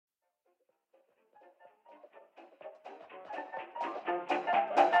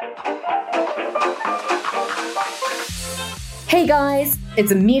Hey guys,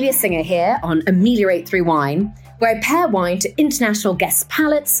 it's Amelia Singer here on Ameliorate Through Wine, where I pair wine to international guest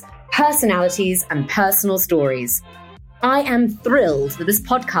palates, personalities, and personal stories. I am thrilled that this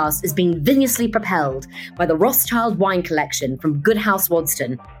podcast is being vigorously propelled by the Rothschild Wine Collection from Good House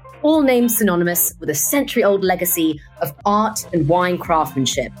Waddesdon, all names synonymous with a century-old legacy of art and wine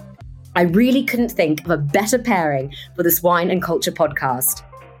craftsmanship. I really couldn't think of a better pairing for this wine and culture podcast.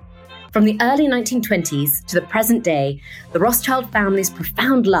 From the early 1920s to the present day, the Rothschild family's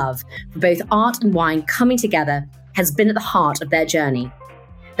profound love for both art and wine coming together has been at the heart of their journey.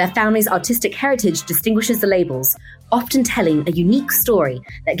 Their family's artistic heritage distinguishes the labels, often telling a unique story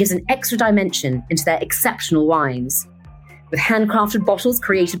that gives an extra dimension into their exceptional wines. With handcrafted bottles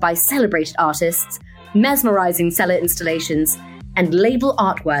created by celebrated artists, mesmerizing cellar installations, and label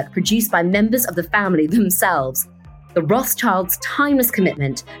artwork produced by members of the family themselves, the Rothschilds' timeless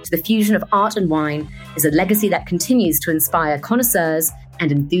commitment to the fusion of art and wine is a legacy that continues to inspire connoisseurs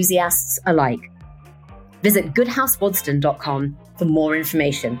and enthusiasts alike. Visit goodhousewaddesdon.com for more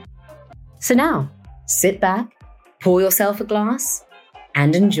information. So now, sit back, pour yourself a glass,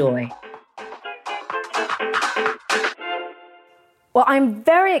 and enjoy. Well, I'm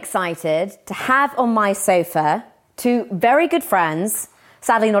very excited to have on my sofa two very good friends.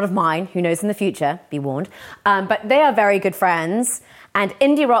 Sadly, not of mine, who knows in the future, be warned. But they are very good friends and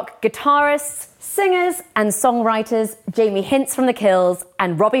indie rock guitarists, singers and songwriters, Jamie Hince from The Kills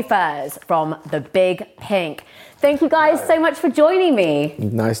and Robbie Furze from The Big Pink. Thank you guys so much for joining me.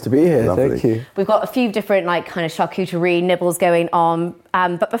 Nice to be here, Lovely. Thank you. We've got a few different kind of charcuterie nibbles going on.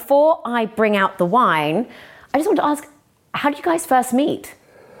 But before I bring out the wine, I just want to ask, how did you guys first meet?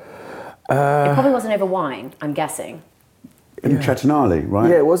 It probably wasn't over wine, I'm guessing. In Chettinali,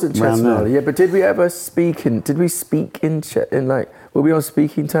 right? Yeah, it was in Chettinali. Yeah, but did we ever speak in? Did we speak in Were we on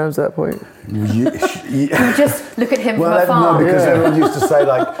speaking terms at that point? You just look at him from afar. No, because everyone used to say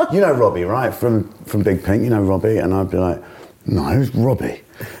you know Robbie, right? From Big Pink, you know Robbie, and I'd be like, no, who's Robbie?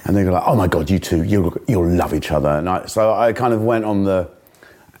 And they'd be like, oh my God, you two, you'll love each other. And so I kind of went on the,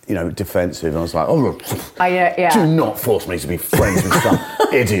 defensive, and I was like, oh look, do not force me to be friends with some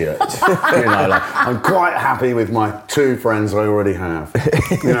idiot. I'm quite happy with my two friends I already have.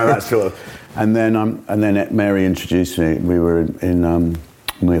 That sort of. And then Mary introduced me. We were in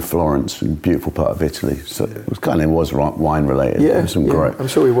near Florence, in a beautiful part of Italy. So it was wine related. Yeah, it was great. I'm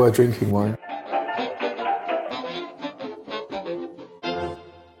sure we were drinking wine.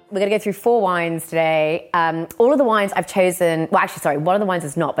 We're going to go through 4 wines today. All of the wines I've chosen, one of the wines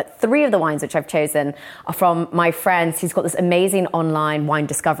is not, but 3 of the wines which I've chosen are from my friends. He's got this amazing online wine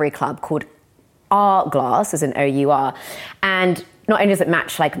discovery club called Our Glass, as in O-U-R. And not only does it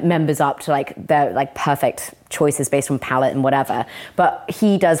match members up to their perfect choices based on palate and whatever, but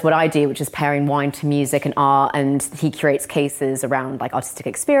he does what I do, which is pairing wine to music and art, and he curates cases around artistic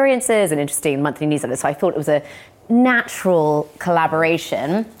experiences and interesting monthly newsletters. So I thought it was a natural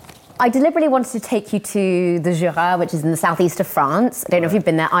collaboration. I deliberately wanted to take you to the Jura, which is in the southeast of France. I don't know if you've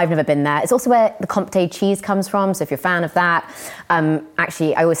been there. I've never been there. It's also where the Comté cheese comes from. So if you're a fan of that,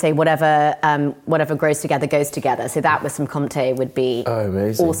 actually, I always say whatever grows together goes together. So that with some Comté would be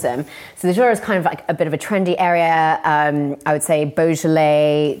awesome. So the Jura is kind of a bit of a trendy area. I would say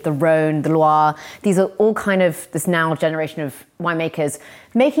Beaujolais, the Rhone, the Loire. These are all kind of this now generation of winemakers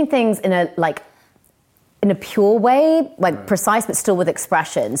making things in a pure way, precise, but still with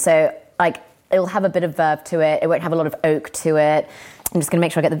expression. So, it'll have a bit of verve to it. It won't have a lot of oak to it. I'm just gonna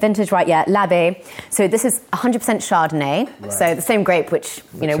make sure I get the vintage right. Yeah, L'Abbé. So this is 100% Chardonnay. Right. So the same grape, which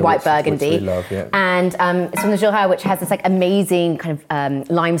white Burgundy. Which we love, yeah. And it's from the Jura, which has this amazing kind of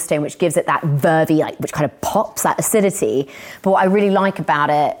limestone, which gives it that vervy, which kind of pops, that acidity. But what I really like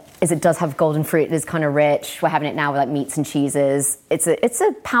about it is it does have golden fruit. It is kind of rich. We're having it now with meats and cheeses. It's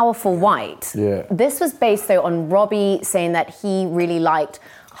a powerful white. Yeah. This was based though on Robbie saying that he really liked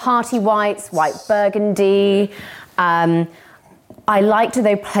hearty whites, white Burgundy. I like to,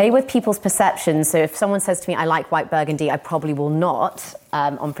 though, play with people's perceptions. So if someone says to me, I like white Burgundy, I probably will not,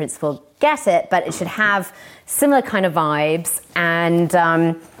 on principle, get it, but it should have similar kind of vibes. And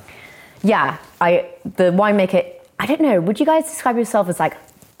the winemaker, I don't know, would you guys describe yourself as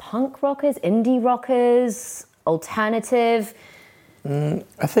punk rockers, indie rockers, alternative?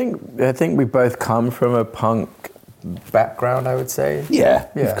 I think we both come from a punk background, I would say. Yeah.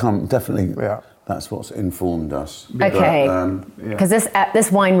 We've come, definitely. Yeah. That's what's informed us. Okay, because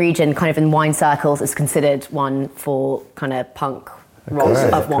this wine region, kind of in wine circles, is considered one for kind of punk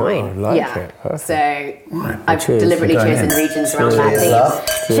of wine. Cool. Like yeah. it. Perfect. So I've Cheers. deliberately Going chosen in. regions around that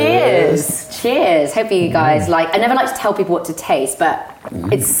theme. Cheers. Hope you guys like. I never like to tell people what to taste, but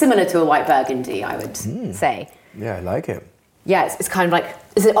it's similar to a white Burgundy, I would say. Yeah, I like it. Yeah, it's kind of like,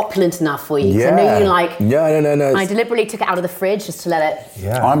 is it opulent enough for you? 'Cause Yeah. I know you like. No. I deliberately took it out of the fridge just to let it.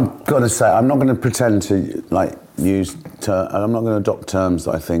 Yeah. I'm gonna say I'm not gonna pretend to like use. I'm not gonna adopt terms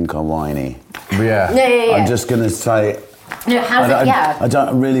that I think are whiny. Yeah. Yeah. I'm just gonna say. No, how does it? Yeah. I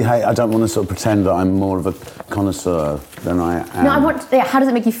don't really hate. I don't want to sort of pretend that I'm more of a connoisseur than I am. No, I want. Yeah, how does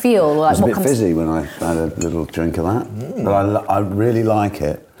it make you feel? Like, It's a bit fizzy when I had a little drink of that, but I really like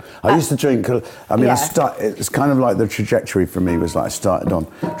it. I used to drink. I mean, Yeah. it's kind of like the trajectory for me was like I started on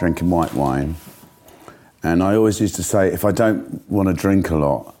drinking white wine, and I always used to say if I don't want to drink a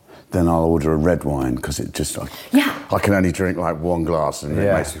lot, then I'll order a red wine because it just I can only drink like one glass, and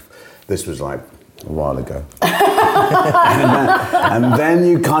it makes me, this was like a while ago. and then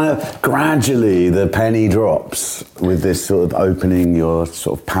you kind of gradually the penny drops with this sort of opening your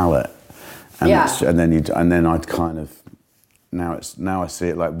sort of palate, and and then I'd kind of now I see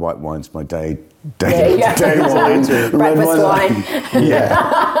it like white wine's my day wine, breakfast wine. Yeah.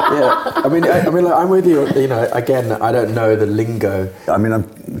 I mean, like, I'm with you. You know, again, I don't know the lingo. I mean,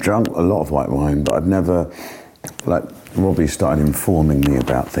 I've drunk a lot of white wine, but I've never, like, Robbie started informing me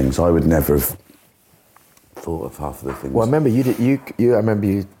about things. I would never have thought of half of the things. Well, I remember I remember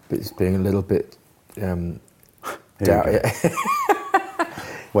you being a little bit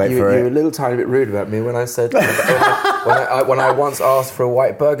Wait you for were it. a little tiny bit rude about me when I said when I once asked for a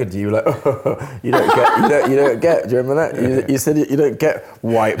white Burgundy. You were like, oh, you don't get. Do you remember that? You said you don't get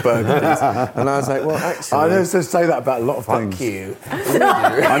white Burgundies, and I was like, well, actually, I used to say that about a lot of things. fuck you.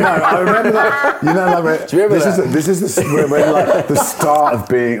 I know. I remember that. You know, like, do you remember this is when like the start of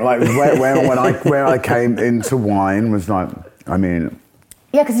being like when I came into wine was like. I mean.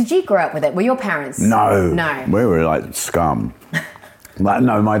 Yeah, because did you grow up with it? Were your parents? No. No. We were like scum. Like,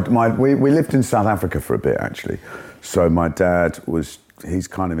 no, we lived in South Africa for a bit actually. So my dad he's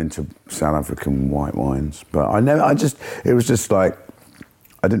kind of into South African white wines, but it was just like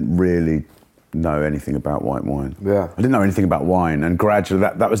I didn't really know anything about white wine. Yeah. I didn't know anything about wine, and gradually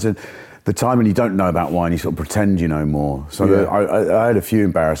that was the time when you don't know about wine, you sort of pretend you know more. So I had a few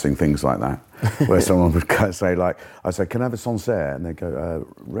embarrassing things like that, where someone would say like, I'd say, can I have a Sancerre? And they'd go,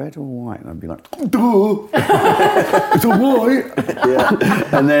 red or white? And I'd be like, duh, it's a white. Yeah.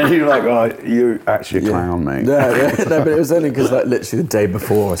 And then you're like, oh, you actually clown me. No, but it was only because like literally the day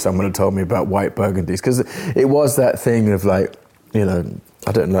before someone had told me about white Burgundies, because it was that thing of like, you know,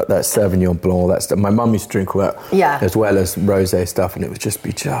 I don't know, that Sauvignon Blanc, that stuff. My mum used to drink all that, as well as rosé stuff, and it would just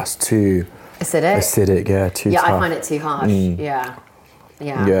be too acidic, yeah, too tough. I find it too harsh. Yeah,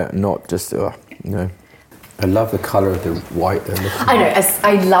 not just no. I love the colour of the white. I know.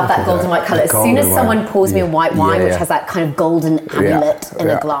 I love that golden white colour. As soon as someone pours me a white wine, which has that kind of golden amulet in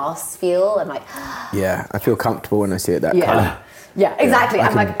a glass feel, I'm like, yeah, I feel comfortable when I see it that colour. Yeah, exactly.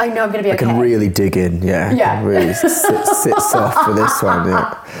 I'm like, I know I'm going to be okay. I can really dig in, really sit soft for this one,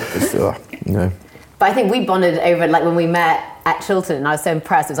 no. But I think we bonded over, like, when we met at Chiltern, and I was so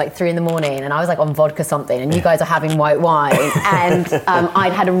impressed. It was like 3 a.m, and I was like on vodka something, and you guys are having white wine. And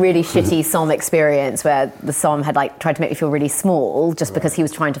I'd had a really shitty Somme experience where the Somme had like tried to make me feel really small just because he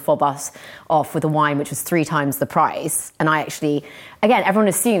was trying to fob us off with a wine which was 3 times the price. And I actually, again, everyone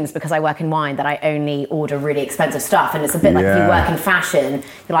assumes because I work in wine that I only order really expensive stuff, and it's a bit like if you work in fashion,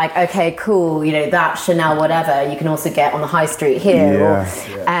 you're like, okay, cool, you know, that Chanel whatever you can also get on the high street here,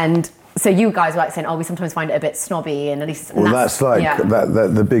 and so you guys were like saying, oh, we sometimes find it a bit snobby, and at least... Well, that's like,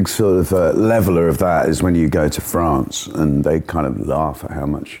 the big sort of leveller of that is when you go to France and they kind of laugh at how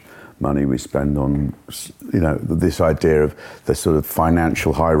much money we spend on, you know, this idea of the sort of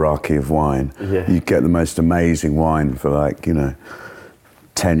financial hierarchy of wine. Yeah. You get the most amazing wine for like, you know,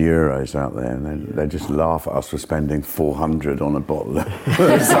 10 euros out there, and then they just laugh at us for spending 400 on a bottle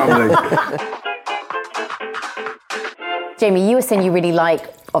of something. Jamie, you were saying you really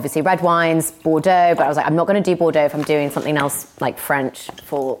like, obviously, red wines, Bordeaux, but I was like, I'm not going to do Bordeaux if I'm doing something else like French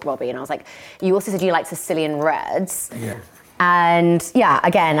for Robbie. And I was like, you also said you like Sicilian reds. Yeah. And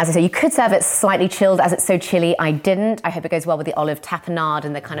again, as I say, you could serve it slightly chilled as it's so chilly. I didn't. I hope it goes well with the olive tapenade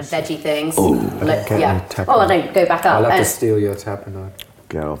and the kind of veggie things. Oh, Oh, I don't go back up. I'll have to steal your tapenade.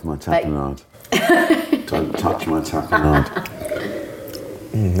 Get off my tapenade. Don't touch my tapenade.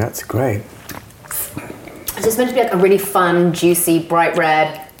 That's great. So it's meant to be like a really fun, juicy, bright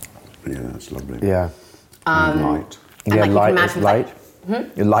red. Yeah, that's lovely. Yeah. Light. And like light. You can imagine Light.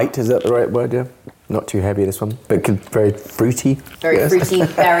 Light, is that the right word? Yeah. Not too heavy, this one, but very fruity. Very fruity,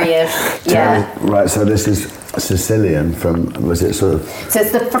 berryish. Yeah. Right. So this is Sicilian from, was it sort of? So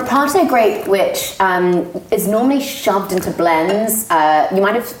it's the Frappato grape, which is normally shoved into blends. You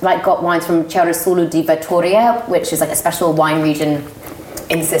might have got wines from Cerasolo di Vittoria, which is like a special wine region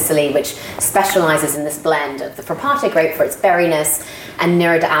in Sicily, which specialises in this blend of the Frappato grape for its berryness and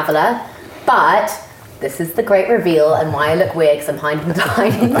Nero d'Avola. But this is the great reveal, and why I look weird, because I'm hiding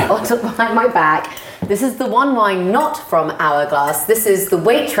the bottle behind my back. This is the one wine not from Hourglass. This is the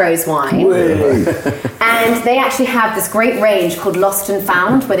Waitrose wine. And they actually have this great range called Lost and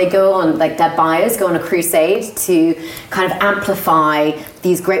Found, where they go on, their buyers go on a crusade to kind of amplify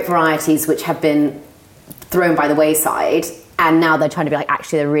these great varieties which have been thrown by the wayside. And now they're trying to be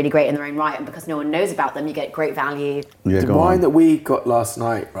actually, they're really great in their own right. And because no one knows about them, you get great value. Yeah, the wine that we got last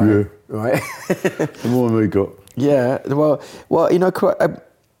night, right? Yeah. Right? The one we got. Yeah, well,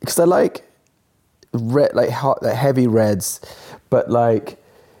 because I like red, hot, heavy reds, but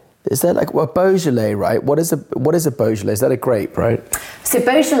is there Beaujolais, right? What is a Beaujolais? Is that a grape, right? So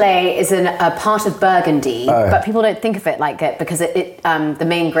Beaujolais is a part of Burgundy, but people don't think of it like it because the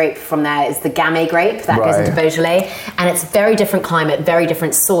main grape from there is the Gamay grape that goes into Beaujolais, and it's very different climate, very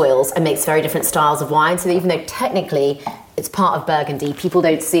different soils, and makes very different styles of wine. So even though technically it's part of Burgundy, people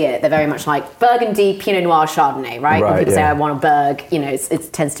don't see it. They're very much like Burgundy, Pinot Noir, Chardonnay, right? When people say I want a Berg,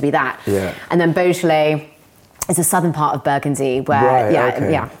 it tends to be that. Yeah. And then Beaujolais is the southern part of Burgundy,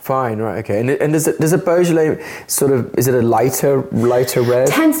 where fine, right, okay. And does a Beaujolais sort of, is it a lighter red?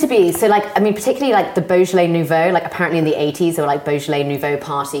 Tends to be. So particularly the Beaujolais Nouveau, apparently in the 80s there were Beaujolais Nouveau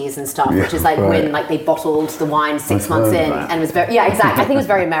parties and stuff, which is when they bottled the wine 6 months in, and it was very, exactly. I think it was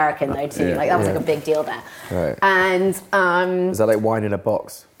very American though too. That was a big deal there. Right. And is that like wine in a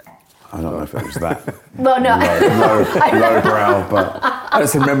box? I don't know if it was that. Well, no. Low brow, but... I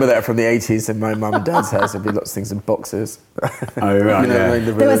just remember that from the 80s in my mum and dad's house. There'd be lots of things in boxes. Oh, right,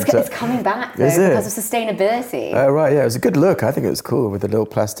 It's coming back, though, because of sustainability. Oh, right, yeah. It was a good look. I think it was cool with the little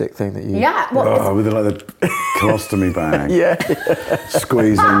plastic thing that you... Yeah. With the colostomy bag. Yeah.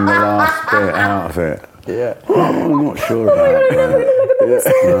 Squeezing the last bit out of it. Yeah. I'm not sure about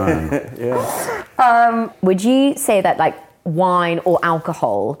that. Would you say that, wine or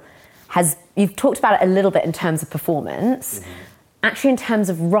alcohol you've talked about it a little bit in terms of performance. Mm-hmm. Actually, in terms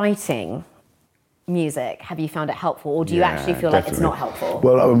of writing music, have you found it helpful, or do you actually feel like it's not helpful?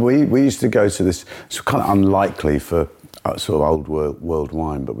 Well, we used to go to this, it's kind of unlikely for sort of old world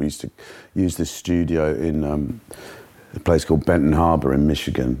wine, but we used to use this studio in a place called Benton Harbor in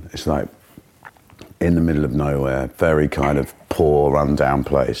Michigan. It's in the middle of nowhere, very kind of poor, run-down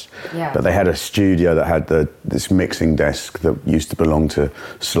place. Yeah. But they had a studio that had this mixing desk that used to belong to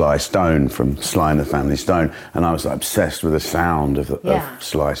Sly Stone from Sly and the Family Stone, and I was obsessed with the sound of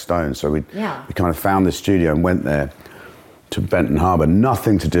Sly Stone. So we kind of found this studio and went there to Benton Harbor.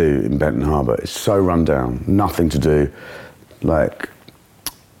 Nothing to do in Benton Harbor. It's so run down. Nothing to do.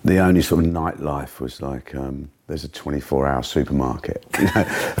 The only sort of nightlife was there's a 24-hour supermarket.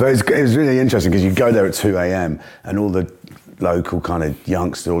 But it was really interesting because you go there at 2 a.m. and all the local kind of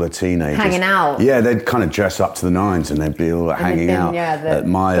youngsters, all the teenagers. Hanging out. Yeah, they'd kind of dress up to the nines and they'd be all hanging out at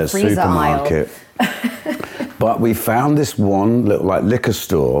Myers supermarket. But we found this one little liquor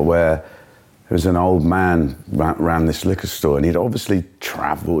store where there was an old man ran this liquor store, and he'd obviously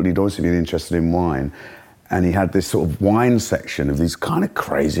travelled, he'd obviously been interested in wine. And he had this sort of wine section of these kind of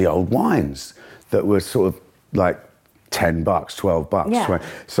crazy old wines that were sort of $10, $12. Yeah.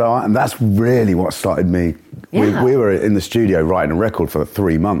 So, and that's really what started me. Yeah. We were in the studio writing a record for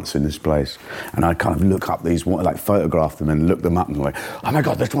 3 months in this place. And I'd kind of look up these, photograph them and look them up and oh my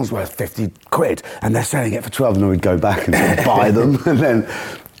God, this one's worth 50 quid and they're selling it for 12. And then we'd go back and sort of buy them. And then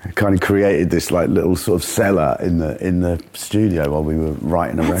kind of created this little sort of cellar in the studio while we were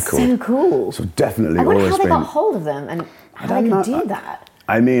writing a record. So cool. So definitely I wonder always how they been... got hold of them and how they could do that.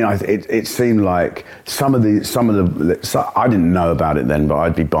 I mean, it seemed like some of the I didn't know about it then, but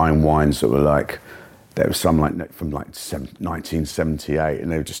I'd be buying wines that were there was some from 1978,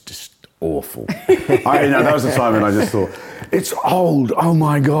 and they were just awful. That was the time when I just thought, it's old. Oh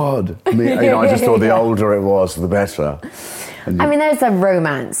my God! I just thought the older it was, the better. There's a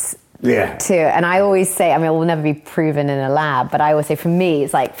romance. Yeah. Too. And I always say, it will never be proven in a lab, but I always say for me,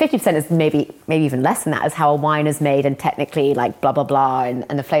 it's 50% is maybe even less than that is how a wine is made and technically blah, blah, blah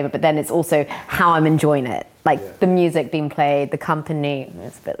and the flavour. But then it's also how I'm enjoying it. The music being played, the company,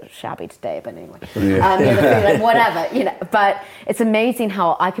 it's a bit shabby today, but anyway. The food, whatever, But it's amazing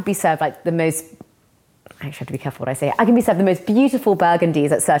how I could be served the most, I actually have to be careful what I say. I can be served the most beautiful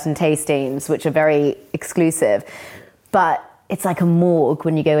Burgundies at certain tastings, which are very exclusive. But it's like a morgue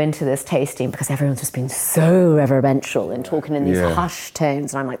when you go into this tasting because everyone's just been so reverential and talking in these hushed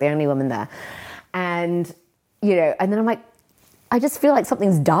tones, and I'm the only woman there. And and then I'm like, I just feel like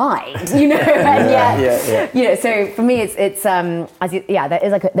something's died, and yet, so for me, it's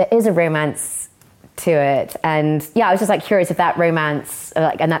there is a romance to it, and I was just like curious if that romance,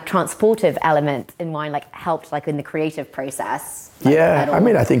 and that transportive element in wine, like helped, like in the creative process. I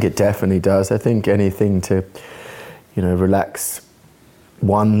mean, I think it definitely does. I think anything to, relax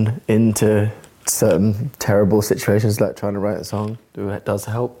one into certain terrible situations, like trying to write a song, does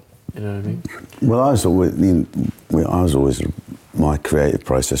help. You know what I mean? Well, my creative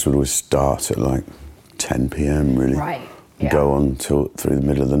process would always start at like 10 p.m. really, right? Go on till through the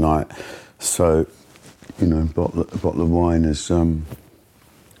middle of the night. So, a bottle of wine is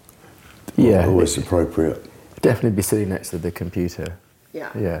always appropriate. Definitely be sitting next to the computer.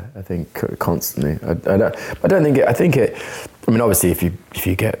 Yeah, I think constantly. I don't think it. I think it. I mean, obviously, if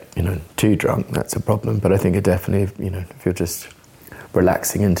you get too drunk, that's a problem. But I think it definitely, if you're just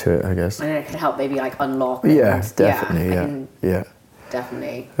relaxing into it, I guess. And it can help maybe like unlock. Yeah, definitely. Yeah.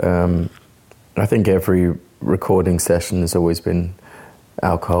 Definitely. I think every recording session has always been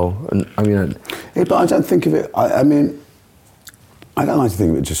alcohol, and I mean. But I don't think of it. I mean. I don't like to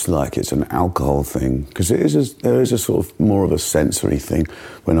think of it just like it's an alcohol thing, because there is a sort of more of a sensory thing.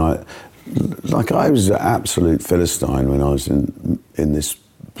 When I was an absolute Philistine when I was in this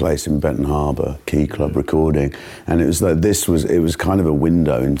place in Benton Harbour, Key Club recording, and it was like it was kind of a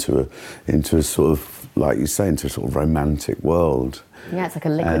window into a sort of, like you say, into a sort of romantic world. Yeah, it's like a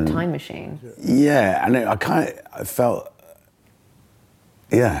liquid time machine. Yeah, and I felt,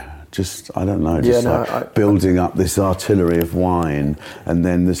 just, I don't know, building up this artillery of wine, and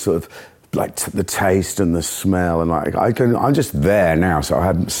then the sort of, like, the taste and the smell, and like, I'm just there now, so I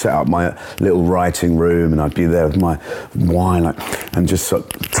had set up my little writing room, and I'd be there with my wine, and just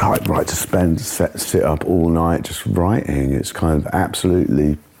sort of typewrite to sit up all night just writing. It's kind of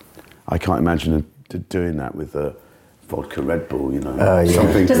absolutely, I can't imagine doing that with a vodka Red Bull,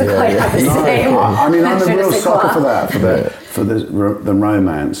 something. Doesn't quite have the same. I mean, I'm a real sucker for that, for the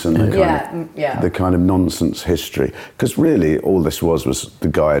romance and the kind of nonsense history. Because really, all this was the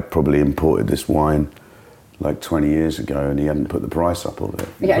guy had probably imported this wine like 20 years ago, and he hadn't put the price up of it.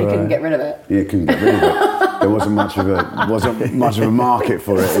 Yeah, he couldn't get rid of it. Yeah, he couldn't get rid of it. There wasn't much of a market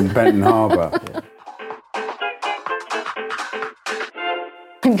for it in Benton Harbour.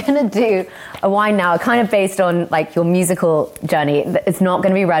 I'm going to do a wine now, kind of based on like your musical journey. It's not going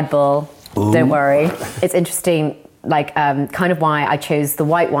to be Red Bull. Ooh. Don't worry. It's interesting, like kind of why I chose the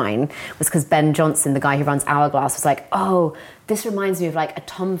white wine was because Ben Johnson, the guy who runs Hourglass, was like, oh, this reminds me of like a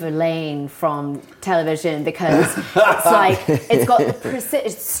Tom Verlaine from television, because it's like, it's got the precision,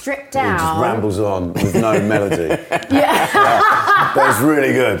 it's stripped down. It just rambles on with no melody. That's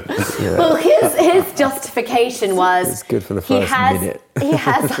really good. Yeah. Well, his justification was it's good for the first minute. He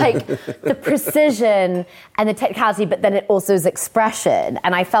has like the precision and the technicality, but then it also is expression.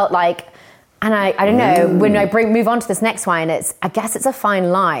 And I felt like, and I don't know, when I move on to this next wine, I guess it's a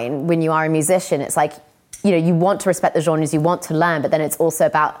fine line when you are a musician. It's like, you want to respect the genres, you want to learn, but then it's also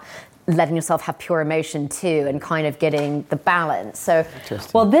about letting yourself have pure emotion too, and kind of getting the balance. So,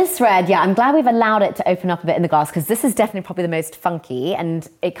 well, this red, I'm glad we've allowed it to open up a bit in the glass, because this is definitely probably the most funky, and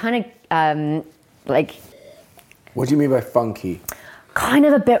it kind of like... What do you mean by funky? Kind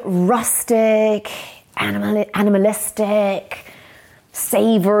of a bit rustic, animalistic,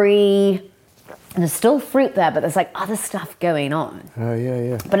 savoury, and there's still fruit there, but there's like other stuff going on. Oh,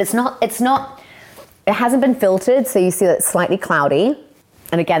 yeah. But it hasn't been filtered, so you see that it's slightly cloudy.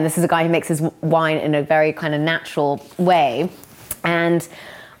 And again, this is a guy who makes his wine in a very kind of natural way. And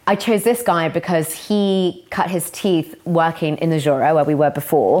I chose this guy because he cut his teeth working in the Jura, where we were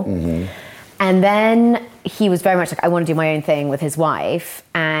before. Mm-hmm. And then he was very much like, I want to do my own thing with his wife.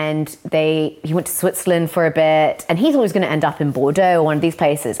 And he went to Switzerland for a bit. And he thought he was going to end up in Bordeaux or one of these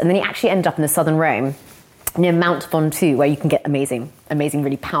places. And then he actually ended up in the southern Rhone, near Mount Ventoux, where you can get amazing,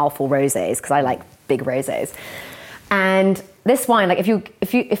 really powerful rosés, because I like big rosés. And this wine, like if you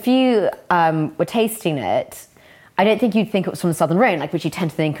were tasting it, I don't think you'd think it was from the southern Rhone, like which you tend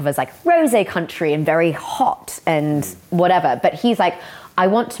to think of as like rosé country and very hot and whatever. But he's like, I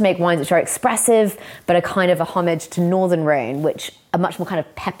want to make wines which are expressive, but are kind of a homage to northern Rhone, which are much more kind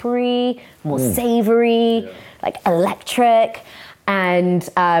of peppery, more savoury, like electric, and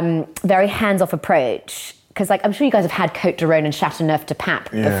very hands-off approach. Because like I'm sure you guys have had Côte de Rhône and Châteauneuf de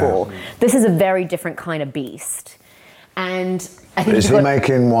Pape before. This is a very different kind of beast. And I think is he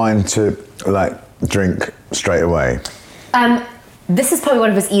making wine to like drink straight away? This is probably one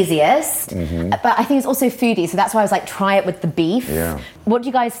of his easiest, but I think it's also foodie, so that's why I was like, try it with the beef. Yeah. What do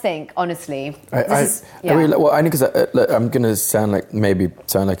you guys think, honestly? I really, well, only because I'm going to sound like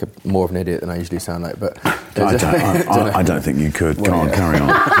more of an idiot than I usually sound like, but I don't think you could. Come on, carry on,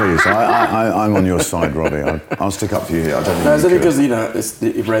 please. I'm on your side, Robbie. I'll stick up for you here. I don't think it's only because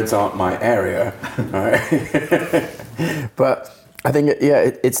the Reds aren't my area, right? But I think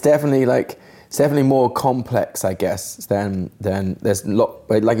it's definitely more complex, I guess, than there's a lot,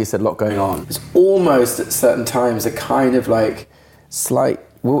 like you said, a lot going on. It's almost at certain times a kind of like slight.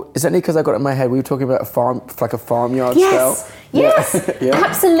 Well, is that because I got it in my head? We were talking about a farmyard style. Yes,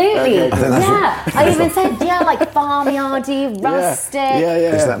 absolutely. Okay. I even said like farmyardy, rustic.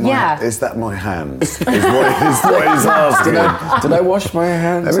 Is that my hands? Is what he's asking. Did I wash my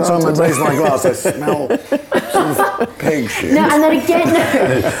hands? Every time I raise my glass, I smell some pig shit. No, and then again,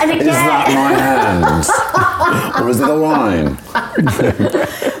 Is that my hands? Or is it the wine?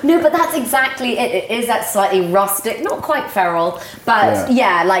 No, but that's exactly it. It is that slightly rustic, not quite feral, but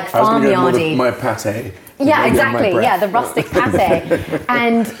like farmyardy. My pate. Yeah, exactly. Yeah, the rustic pate.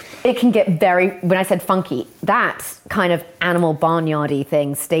 And it can get when I said funky, that kind of animal barnyardy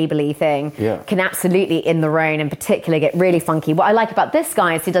thing, stable-y thing, can absolutely, in the Rhone in particular, get really funky. What I like about this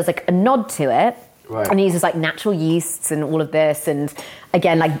guy is he does like a nod to it. Right. And he uses like natural yeasts and all of this, and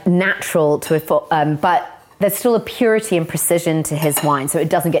again, like natural to but there's still a purity and precision to his wine, so it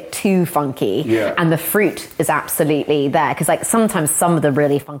doesn't get too funky. Yeah. And the fruit is absolutely there, because like sometimes some of the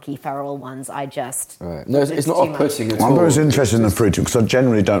really funky feral ones, I just... Right. No, it's not off-putting at all. I'm always interested in the fruit, because I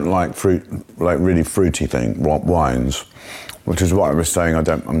generally don't like fruit, like really fruity wines, which is what I was saying.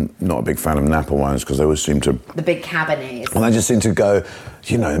 I'm not a big fan of Napa wines, because they always seem to... The big Cabernets. And they just seem to go...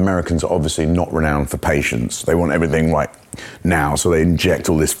 Americans are obviously not renowned for patience. They want everything like now, so they inject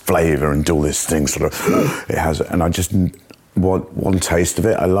all this flavour and do all this thing sort of... It has... And I just want one taste of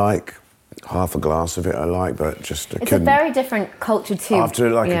it I like, half a glass of it I like, but just... It's a very different culture too. After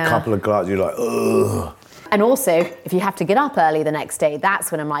a couple of glasses, you're like, ugh. And also, if you have to get up early the next day,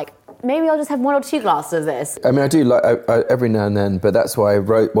 that's when I'm like, maybe I'll just have 1 or 2 glasses of this. I mean, I do like every now and then, but that's why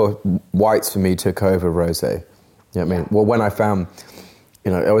whites for me took over rosé. You know what I mean? Well, when I found,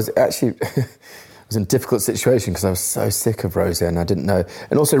 I was actually in a difficult situation because I was so sick of rosé and I didn't know.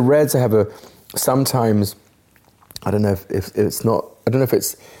 And also reds, I have sometimes, I don't know if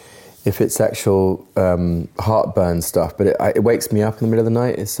it's actual heartburn stuff, but it wakes me up in the middle of the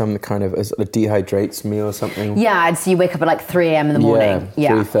night. It's some kind of, it dehydrates me or something. Yeah, so you wake up at like 3 a.m. in the morning.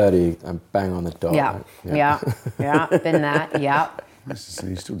 Yeah, 3:30, I'm bang on the dot. Yeah, been there, yeah. You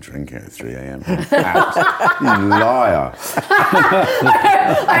still drinking at 3 a.m. You liar.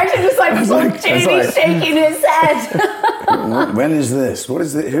 I actually just saw Judy shaking his head. When is this? Who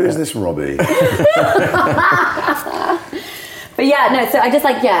is this Robbie? But so I just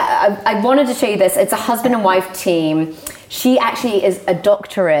I wanted to show you this. It's a husband and wife team. She actually is a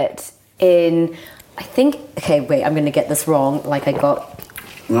doctorate in, I think, I'm going to get this wrong, like I got...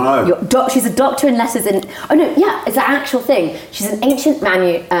 No. She's a doctor in letters in... Oh, no, yeah, it's an actual thing. She's an ancient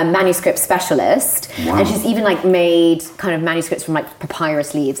manuscript specialist. Wow. And she's even, made kind of manuscripts from,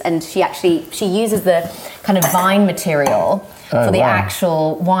 papyrus leaves. And she uses the kind of vine material for the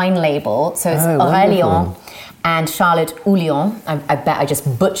actual wine label. So it's Aurélien and Charlotte Houlion. I bet I just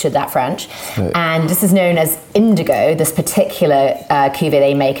butchered that French. Right. And this is known as indigo, this particular cuvée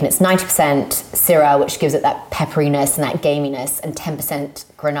they make, and it's 90% Syrah, which gives it that pepperiness and that gaminess, and 10%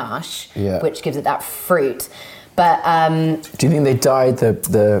 Grenache, which gives it that fruit. But do you think they dyed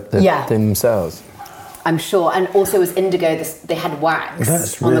the thing themselves? I'm sure, and also it was indigo. They had wax.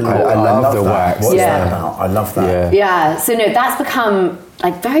 That's on really the cork. I love the wax. What's that about? I love that. Yeah. So no, that's become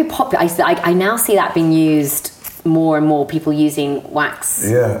very popular. I now see that being used more and more. People using wax.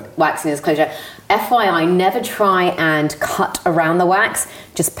 Yeah. Waxing as closure. FYI, never try and cut around the wax.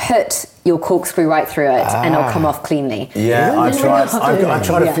 Just put your corkscrew right through it, and it'll come off cleanly. Yeah, I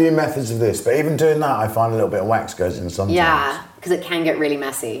tried a few methods of this, but even doing that, I find a little bit of wax goes in sometimes. Yeah, because it can get really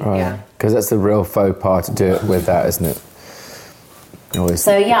messy. Right. Yeah, because that's the real faux pas to do it with that, isn't it? Always.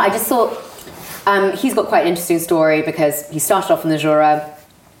 So I just thought he's got quite an interesting story because he started off in the Jura,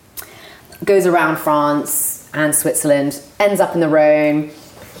 goes around France and Switzerland, ends up in the Rhone.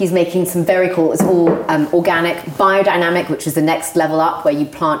 He's making some very cool, it's all organic, biodynamic, which is the next level up, where you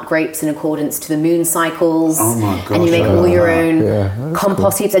plant grapes in accordance to the moon cycles. Oh my gosh, and you make all your own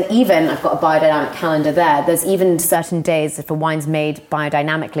compost heaps. And even, I've got a biodynamic calendar there, there's even certain days, if a wine's made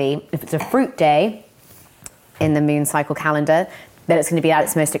biodynamically, if it's a fruit day in the moon cycle calendar, then it's going to be at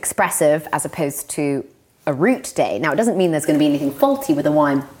its most expressive as opposed to a root day. Now, it doesn't mean there's going to be anything faulty with the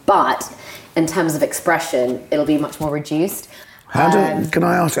wine, but in terms of expression, it'll be much more reduced. Can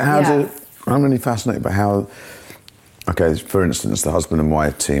I ask, I'm really fascinated by how, okay, for instance, the husband and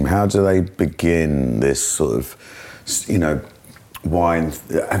wife team, how do they begin this sort of, wine?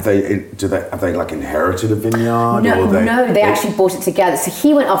 Have they like inherited a vineyard? No, they actually bought it together. So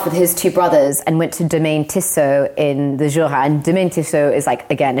he went off with his two brothers and went to Domaine Tissot in the Jura. And Domaine Tissot is like,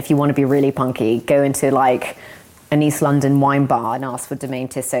 again, if you want to be really punky, go into like an East London wine bar and ask for Domaine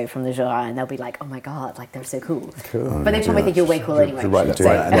Tissot from the Jura, and they'll be like, oh my God, like they're so cool. But they probably think you're way cool anyway. Write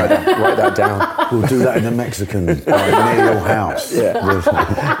that down. We'll do that in the Mexican near your house. Yeah.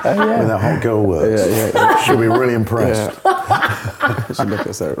 Where that hot girl works. Yeah. She'll be really impressed. She look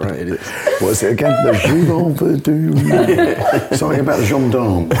at that, right, idiot. What's it again? The Givon Verdun. Something about the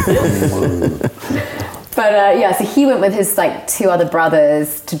gendarme. But so he went with his like two other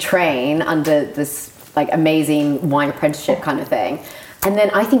brothers to train under this like amazing wine apprenticeship kind of thing. And then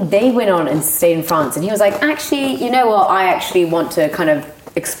I think they went on and stayed in France. And he was like, actually, you know what? I actually want to kind of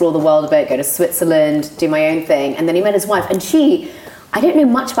explore the world a bit, go to Switzerland, do my own thing. And then he met his wife. And I don't know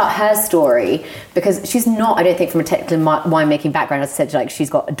much about her story because she's not, I don't think, from a technical winemaking background. As I said, like she's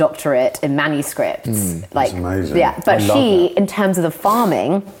got a doctorate in manuscripts. That's amazing. Yeah, but in terms of the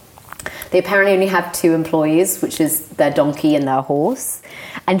farming, they apparently only have 2 employees, which is their donkey and their horse.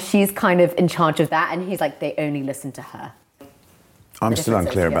 And she's kind of in charge of that. And he's like, they only listen to her. I'm still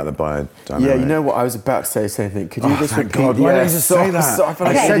unclear about the biodynamic. Yeah, you know what? I was about to say something. Could you just repeat? God, why don't you just say that?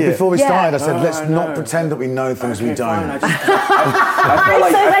 I said before we started, I said, let's not pretend that we know things we don't.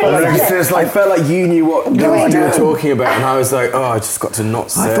 I felt like you knew what you were talking about, and I was like, I just got to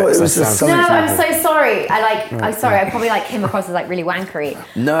not say it. I thought it was just something. No, I'm so sorry. I'm sorry. I probably like came across as like really wankery.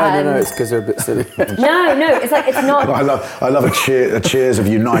 No, it's because they're a bit silly. No, it's like, it's not. I love a cheers of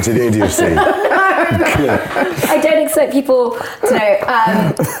united idiocy. I don't expect people to know.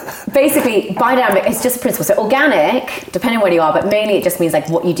 Basically, biodynamic is just a principle. So organic, depending on where you are, but mainly it just means like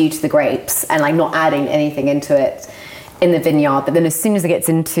what you do to the grapes and like not adding anything into it in the vineyard. But then as soon as it gets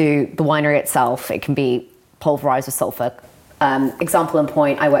into the winery itself, it can be pulverized with sulfur. Example in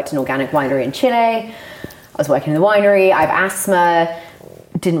point, I worked in an organic winery in Chile. I was working in the winery. I have asthma.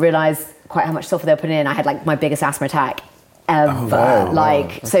 Didn't realize quite how much sulfur they were putting in. I had like my biggest asthma attack ever.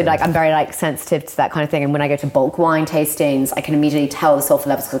 So I'm very like sensitive to that kind of thing. And when I go to bulk wine tastings, I can immediately tell the sulfur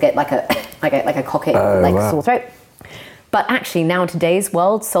levels because I get like a cockey, sore throat. But actually now in today's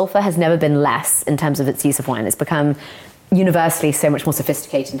world, sulfur has never been less in terms of its use of wine. It's become universally so much more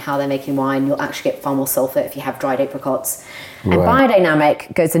sophisticated in how they're making wine. You'll actually get far more sulfur if you have dried apricots. Right. And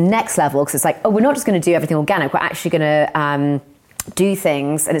biodynamic goes to the next level because it's like, we're not just going to do everything organic. We're actually going to do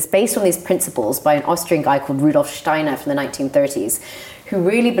things, and it's based on these principles by an Austrian guy called Rudolf Steiner from the 1930s, who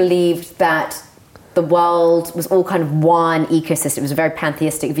really believed that the world was all kind of one ecosystem. It was a very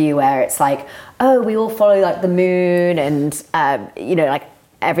pantheistic view where it's like, we all follow like the moon, and like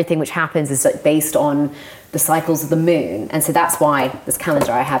everything which happens is like based on the cycles of the moon. And so that's why this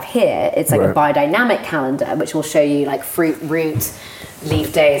calendar I have here, it's like a biodynamic calendar, which will show you like fruit, root,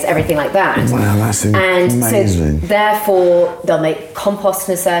 leaf days, everything like that. Wow, that's amazing. So therefore, they'll make compost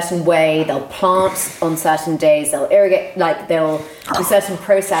in a certain way, they'll plant on certain days, they'll irrigate, like they'll do certain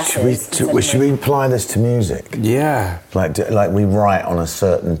processes. Should we apply this to music? Yeah. Like we write on a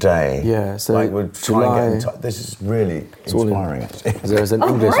certain day. Yeah, so like we're trying to get this is really inspiring. There's an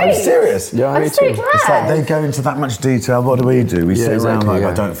English. I'm serious. Yeah, I'm so glad. It's like they go into that much detail. What do? We sit around like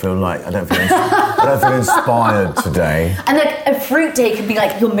I don't feel inspired today. And like a fruit day could be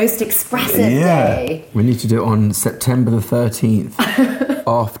like your most expressive day. We need to do it on September the 13th.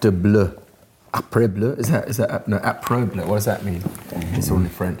 After bleu. Après bleu? Is that no, après bleu? What does that mean? It's all in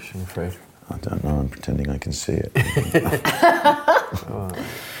French, I'm afraid. I don't know. I'm pretending I can see it.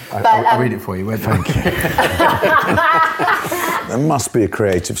 I'll read it for you. Thank you. There must be a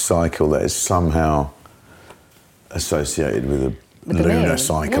creative cycle that is somehow associated with a lunar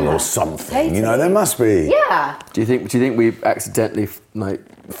cycle or something. Totally. You know, there must be. Yeah. Do you think we've accidentally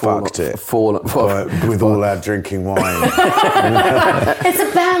fucked it with all our drinking wine? It's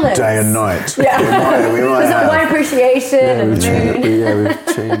a balance. Day and night. Yeah. We might There's a wine appreciation. We've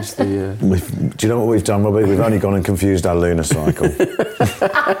changed the. Do you know what we've done, Robbie? We've only gone and confused our lunar cycle.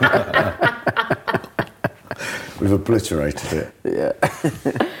 We've obliterated it. Yeah.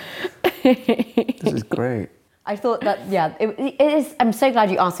 This is great. I thought that, it is. I'm so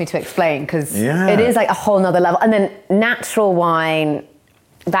glad you asked me to explain because it is like a whole nother level. And then natural wine,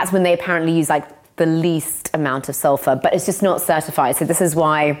 that's when they apparently use like the least amount of sulfur, but it's just not certified. So this is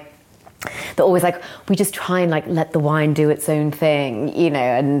why they're always like, we just try and like let the wine do its own thing, you know.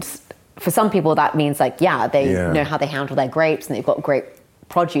 And for some people that means like, they know how they handle their grapes and they've got great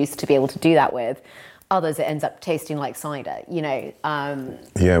produce to be able to do that with. others it ends up tasting like cider, you know.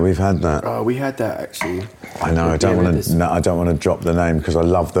 Yeah, we've had that. Oh, we had that actually. I know. I don't want to drop the name because I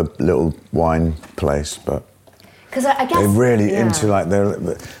love the little wine place, but because I guess they're really into like they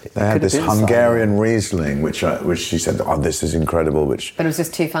had this Hungarian Riesling, which she said, "Oh, this is incredible." But it was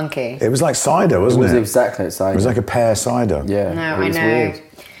just too funky. It was like cider, wasn't it? It was exactly like cider. It was like a pear cider. Yeah. No, I know. Weird.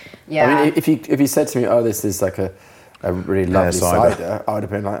 Yeah. I mean, if you said to me, "Oh, this is like a really lovely cider," I would have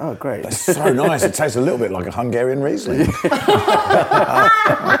been like, "Oh, great." It's so nice. It tastes a little bit like a Hungarian Riesling.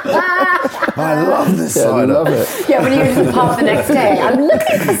 I love this cider. I love it. Yeah, when you go to the pub the next day, I'm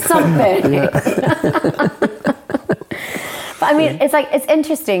looking for something. Yeah. But I mean, it's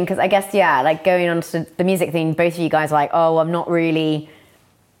interesting because I guess, like going on to the music thing, both of you guys are like, oh, I'm not really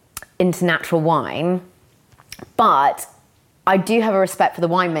into natural wine, but I do have a respect for the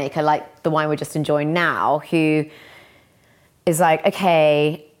winemaker, like the wine we're just enjoying now, who is like,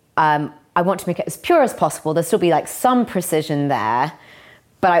 okay, I want to make it as pure as possible. There'll still be like some precision there,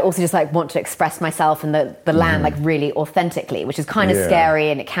 but I also just like want to express myself and the land like really authentically, which is kind of scary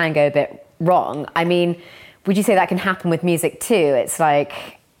and it can go a bit wrong. I mean, would you say that can happen with music too? It's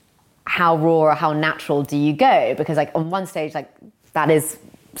like, how raw or how natural do you go? Because like on one stage, like that is,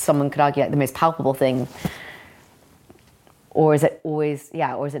 someone could argue, like the most palpable thing. Or is it always,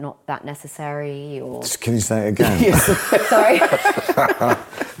 or is it not that necessary? Or can you say it again? Sorry. Sorry.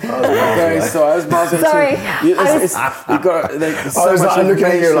 I was like looking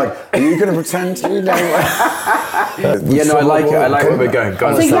at you like, are you going to pretend to know? Yeah, no, I like it. I like where we're going. Go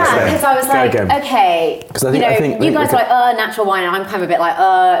on, because I was like, okay, I think you guys are like, natural wine, and I'm kind of a bit like,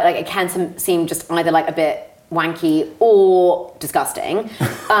 like it can seem just either like a bit wanky or disgusting.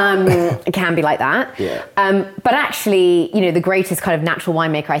 It can be like that. Yeah. But actually, the greatest kind of natural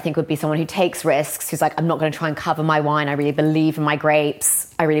winemaker, I think, would be someone who takes risks, who's like, I'm not going to try and cover my wine. I really believe in my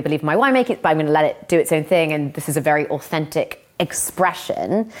grapes. I really believe in my winemaking, but I'm going to let it do its own thing. And this is a very authentic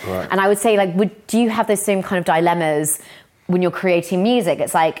expression. Right. And I would say, like, do you have those same kind of dilemmas when you're creating music?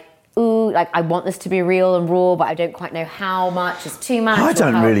 It's like, ooh, like I want this to be real and raw, but I don't quite know how much is too much. I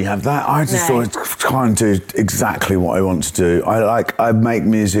don't really have that. I just always try and do exactly what I want to do. I make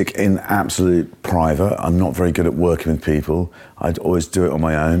music in absolute private. I'm not very good at working with people. I'd always do it on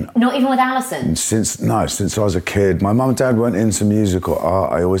my own. Not even with Alison? Since I was a kid. My mum and dad weren't into music or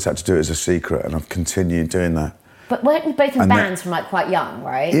art. I always had to do it as a secret, and I've continued doing that. But weren't you both in bands from like quite young,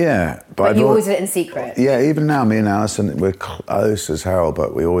 right? Yeah. But you always did it in secret? Yeah, even now, me and Alison, we're close as hell,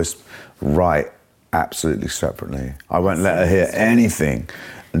 but we always write absolutely separately. I won't let her hear anything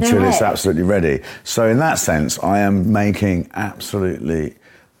until it's absolutely ready. So in that sense, I am making absolutely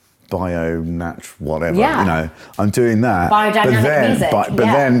bio-natural, whatever, I'm doing that. Biodynamic music.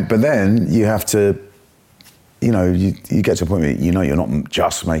 But then you have to, you get to a point where you're not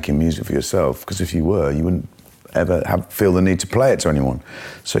just making music for yourself, because if you were, you wouldn't ever feel the need to play it to anyone.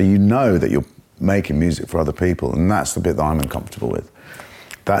 So you know that you're making music for other people, and that's the bit that I'm uncomfortable with.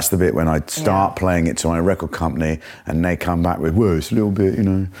 That's the bit when I start playing it to my record company and they come back with, whoa, it's a little bit,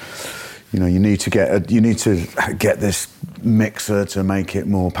 you need to get this mixer to make it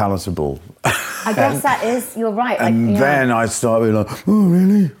more palatable. I guess that is, you're right. And then I start being like, oh,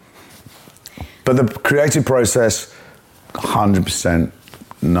 really? But the creative process, 100%,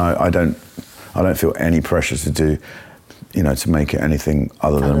 no, I don't feel any pressure to do, to make it anything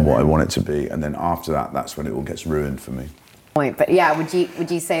other than what I want it to be. And then after that, that's when it all gets ruined for me. But would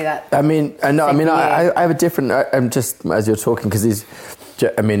you say that? I mean, I have a different. I'm just as you're talking, because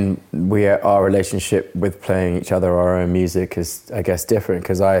our relationship with playing each other our own music is, I guess, different.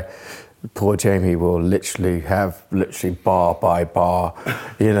 Because poor Jamie will literally bar by bar,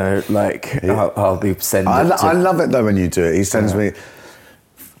 I'll be sending. I love it though when you do it. He sends me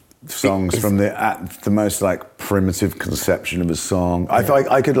songs from the most like primitive conception of a song.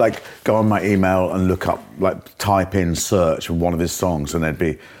 I could like go on my email and look up, like type in search for one of his songs, and there'd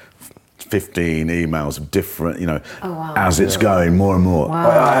be 15 emails of different, as it's going more and more.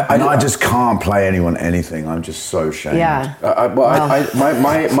 Wow. I just can't play anyone anything. I'm just so ashamed. Yeah.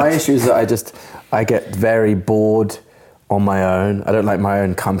 My issue is that I get very bored on my own. I don't like my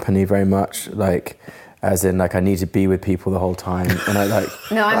own company very much. As in, I need to be with people the whole time, and I like.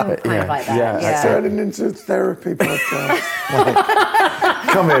 No, I'm kind of like that. Yeah. I turned into therapy podcast.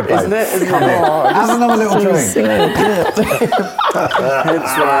 Come here, babe. Isn't it? Come here. Have another little drink.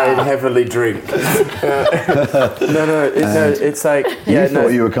 Hence why I heavily drink. It's like. You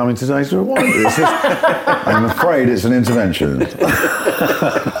thought you were coming today to a wine. I'm afraid it's an intervention.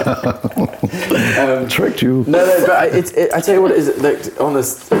 Tricked you. No, but I tell you what it is. Like,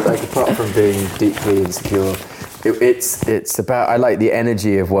 honest, apart from being deeply insecure, It's about, I like the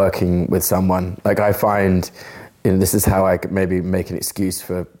energy of working with someone. Like I find, this is how I could maybe make an excuse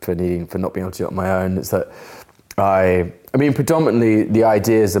for not being able to do it on my own. It's that I mean, predominantly the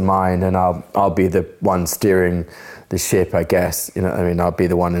ideas are mine, and I'll be the one steering the ship, I guess. I'll be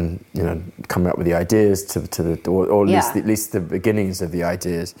the one coming up with the ideas or at least the beginnings of the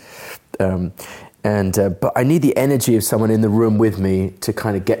ideas. But I need the energy of someone in the room with me to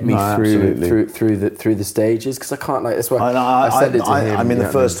kind of get me through the stages, because I can't, like, that's why I said it to him. I mean, the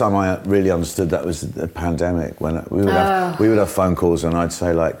first time I really understood that was the pandemic, when we would have phone calls, and I'd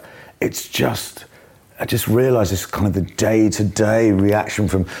say, like, I just realised it's kind of the day-to-day reaction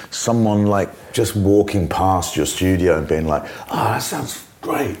from someone, like, just walking past your studio and being like, oh, that sounds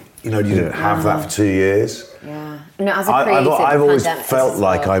great. You didn't have that for 2 years. Yeah. No, as a creative, I've always felt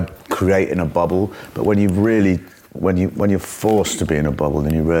like I create in a bubble, but when you're forced to be in a bubble,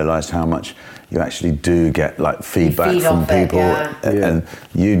 then you realise how much you actually do get, like, feedback from people, and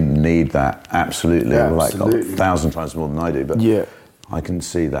you need that absolutely, like 1,000 times more than I do. But I can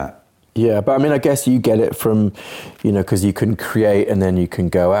see that. Yeah, but I mean, I guess you get it from, because you can create, and then you can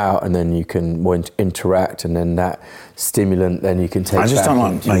go out, and then you can interact, and then that stimulant, then you can take. I just don't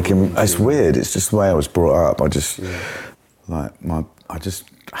like making. It's weird. It's just the way I was brought up. I just I just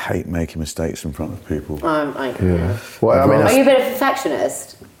hate making mistakes in front of people. Well, are you a bit of a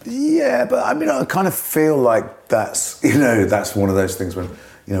perfectionist? Yeah, but I mean, I kind of feel like that's one of those things when.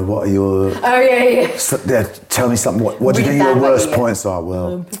 What are your... Oh, yeah. Tell me something. What do you think your worst points are?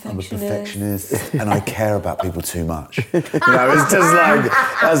 Well, I'm a perfectionist and I care about people too much. It's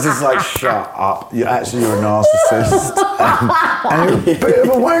just like, shut up. You're a narcissist. And you're a bit of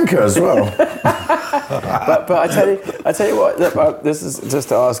a wanker as well. but I tell you what, look, this is just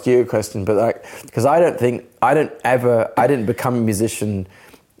to ask you a question, but like, because I didn't become a musician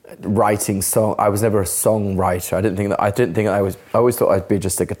writing song. I was never a songwriter. I always thought I'd be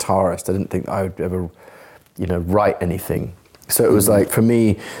just a guitarist. I didn't think I would ever, write anything. So it was like, for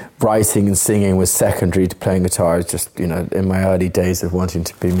me, writing and singing was secondary to playing guitar. It's just, in my early days of wanting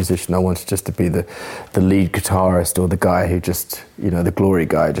to be a musician, I wanted just to be the lead guitarist, or the guy who just, the glory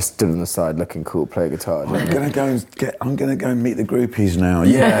guy, just stood on the side looking cool, play guitar. I'm gonna go and meet the groupies now.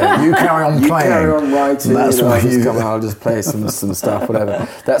 Yeah, you carry on playing. You carry on writing. That's why I'll just play some stuff, whatever.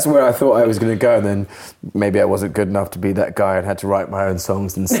 That's where I thought I was going to go, and then maybe I wasn't good enough to be that guy and had to write my own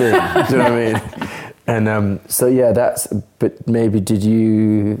songs and sing. Do you know what I mean? And but maybe did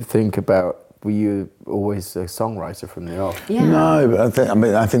you think about, were you always a songwriter from the off? Yeah. No, but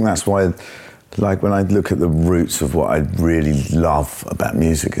I think that's why, like, when I look at the roots of what I really love about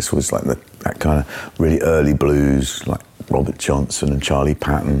music, it's always like that kind of really early blues, like Robert Johnson and Charlie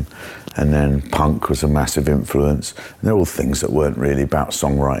Patton, and then punk was a massive influence. And they're all things that weren't really about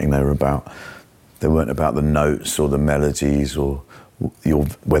songwriting. They weren't about the notes or the melodies or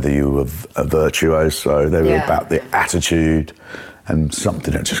whether you were a virtuoso. They were about the attitude and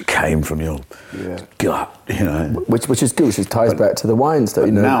something that just came from your gut, Which is good, which ties back to the wines, though.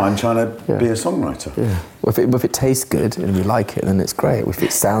 Now I'm trying to be a songwriter. Yeah. Well, if it tastes good and we like it, then it's great. If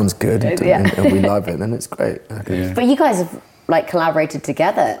it sounds good and we love it, then it's great. Yeah. But you guys have, like, collaborated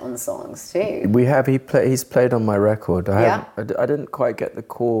together on songs too. We have. He's played on my record. I didn't quite get the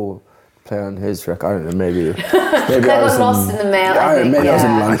core play on his record. I don't know, maybe I was lost in the mail. I think I was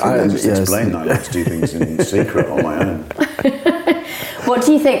in London. I just explained that I like to do things in secret on my own. What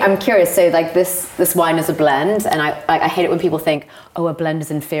do you think? I'm curious. So, like, this wine is a blend, and I hate it when people think, oh, a blend is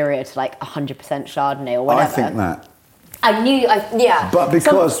inferior to, like, 100% Chardonnay or whatever. I think that. But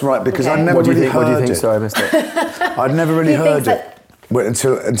because I never really heard it. What do you think? Sorry, I missed it. I'd never really heard it.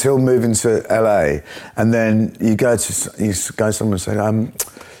 Until moving to LA, and then you go somewhere and say,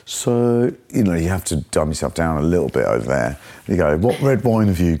 so, you have to dumb yourself down a little bit over there. You go, what red wine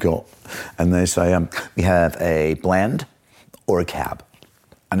have you got? And they say, we have a blend or a cab.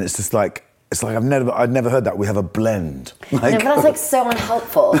 And it's just like, I'd never heard that. We have a blend. Like, no, but that's, like, so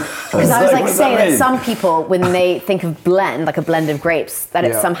unhelpful. Because I was, like, saying that some people, when they think of blend, like a blend of grapes, that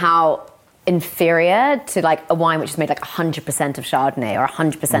it's somehow inferior to, like, a wine which is made like 100% of Chardonnay or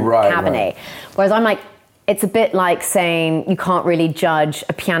 100% Cabernet. Right. Whereas I'm like, it's a bit like saying you can't really judge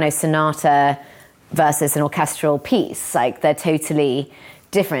a piano sonata versus an orchestral piece. Like, they're totally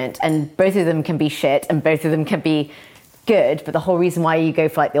different, and both of them can be shit and both of them can be good. But the whole reason why you go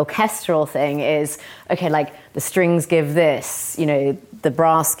for, like, the orchestral thing is, okay, like, the strings give this, the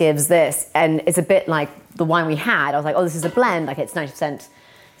brass gives this. And it's a bit like the wine we had. I was like, oh, this is a blend. Like, it's 90%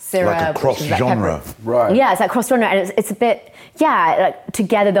 Syrah, like a cross-genre. Right. Yeah, it's like cross-genre, and it's a bit, like,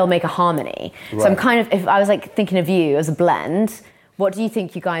 together they'll make a harmony. Right. So I'm kind of, if I was, like, thinking of you as a blend, what do you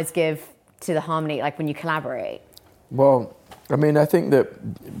think you guys give to the harmony, like, when you collaborate? Well, I mean, I think that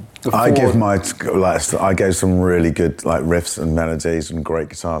before... I gave some really good like riffs and melodies and great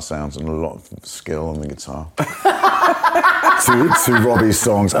guitar sounds and a lot of skill on the guitar to Robbie's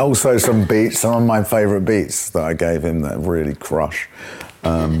songs. Also, some beats, some of my favourite beats that I gave him that really crush.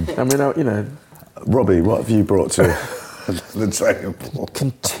 I mean, Robbie, what have you brought to the table?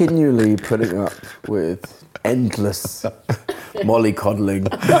 Continually putting up with endless mollycoddling.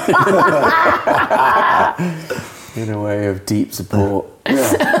 In a way of deep support.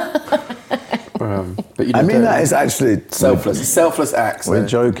 Yeah. But that is actually selfless acts. We're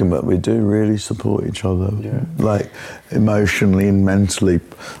joking, but we do really support each other. Yeah. Like emotionally and mentally,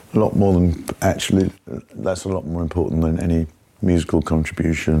 a lot more than actually. That's a lot more important than any musical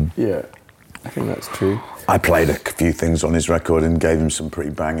contribution. Yeah, I think that's true. I played a few things on his record and gave him some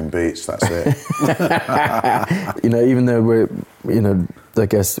pretty banging beats. That's it. Even though we're, I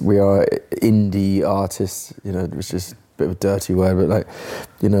guess we are indie artists, which is a bit of a dirty word, but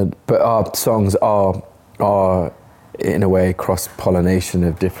but our songs are in a way cross-pollination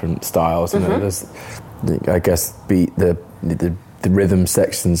of different styles. Mm-hmm. There's, I guess, the rhythm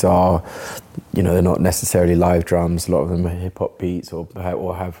sections are, they're not necessarily live drums. A lot of them are hip-hop beats or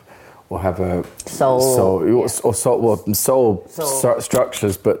have a soul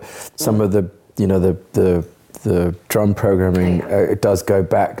structures, but some of the drum programming it does go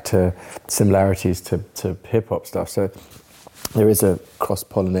back to similarities to hip hop stuff. So there is a cross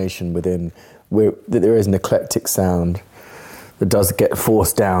pollination within. There is an eclectic sound that does get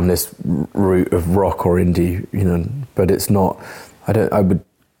forced down this route of rock or indie, but it's not. I would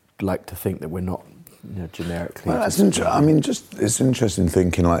like to think that we're not, generically. Well, it's interesting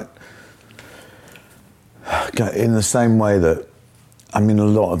thinking like. In the same way that, a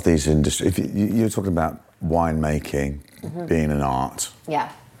lot of these industries, if you're talking about winemaking being an art,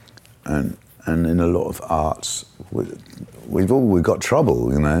 yeah, and in a lot of arts, we've got trouble,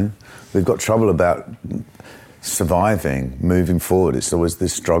 we've got trouble about surviving, moving forward. It's always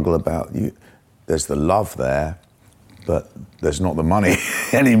this struggle about you. There's the love there, but there's not the money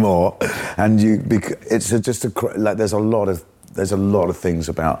anymore, and there's a lot of things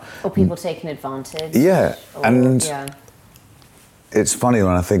about... Or people taking advantage. Yeah, it's funny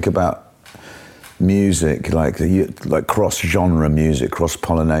when I think about music, like cross-genre music,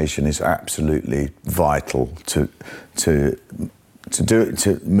 cross-pollination is absolutely vital to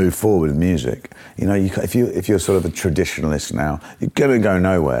move forward with music. If you're sort of a traditionalist now, you're going to go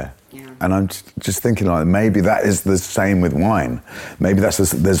nowhere. Yeah. And I'm just thinking maybe that is the same with wine. Maybe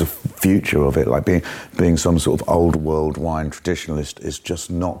there's a future of it, like being some sort of old world wine traditionalist is just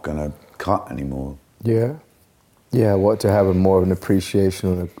not going to cut anymore. Yeah. Yeah, to have more of an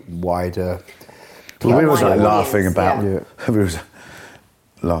appreciation on a wider... We were laughing about... Yeah. We were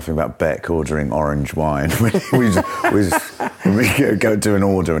laughing about Beck ordering orange wine. we go to an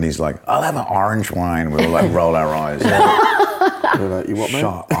order and he's like, I'll have an orange wine. We'll roll our eyes. We're like, you what, mate?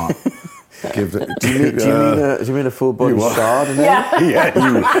 Shut up. Do you mean a full body Chard?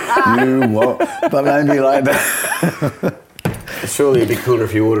 Yeah, you what? But maybe like that. Surely it'd be cooler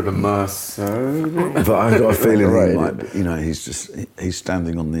if you ordered a Merceau. But I've got a feeling he's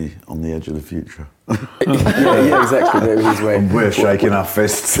standing on the edge of the future. yeah, exactly. Maybe he's waiting. And we're shaking our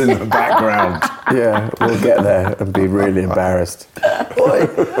fists in the background. Yeah, we'll get there and be really embarrassed. Oi,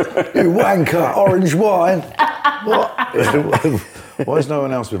 you wanker, orange wine. What? Why is no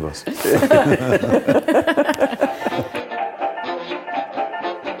one else with us?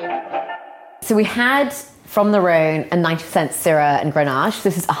 So we had from the Rhone a 90% Syrah and Grenache.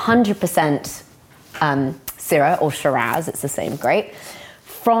 This is 100% Syrah or Shiraz. It's the same grape.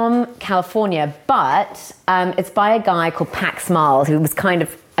 From California, but it's by a guy called Pax Mal, who was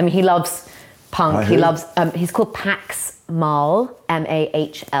he loves punk. He's called Pax Mal,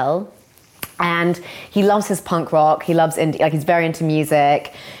 M-A-H-L. And he loves his punk rock. He loves indie, he's very into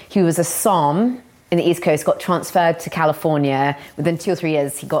music. He was a somm in the East Coast, got transferred to California. Within 2 or 3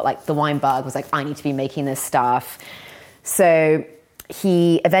 years, he got the wine bug, was like, I need to be making this stuff. So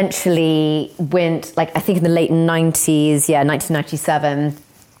he eventually went, I think in the late 90s, 1997,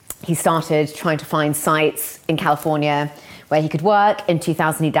 he started trying to find sites in California where he could work. In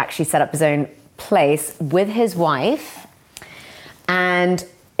 2000, he'd actually set up his own place with his wife. And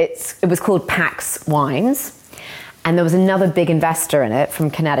it was called Pax Wines. And there was another big investor in it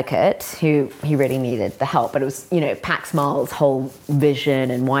from Connecticut who he really needed the help. But it was, Pax Mal's whole vision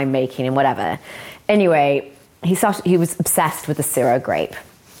and winemaking and whatever. Anyway, he was obsessed with the Syrah grape.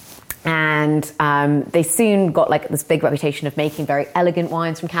 And they soon got this big reputation of making very elegant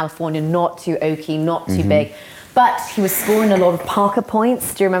wines from California, not too oaky, not too big, But he was scoring a lot of Parker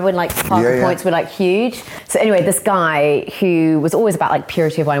points. Do you remember when like Parker points were like huge? So anyway, this guy who was always about like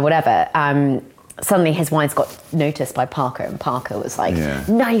purity of wine, whatever, suddenly his wines got noticed by Parker, and Parker was like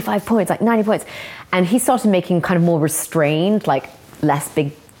 95 points, like 90 points. And he started making kind of more restrained, like less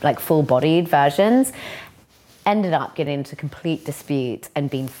big, like full-bodied versions. Ended up getting into complete dispute and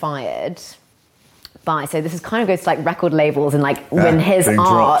being fired. So this is kind of goes to like record labels and like when his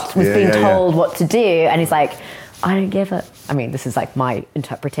art was being told what to do, and he's like, I don't give a, I mean, this is like my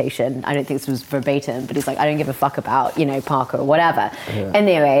interpretation. I don't think this was verbatim, but he's like, I don't give a fuck about, Parker or whatever. Yeah.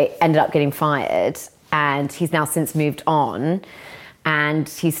 Anyway, ended up getting fired, and he's now since moved on, and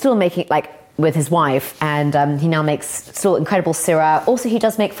he's still making like with his wife, and he now makes still incredible Syrah. Also, he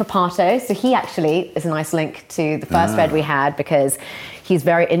does make Frappato, so he actually is a nice link to the first red we had, because he's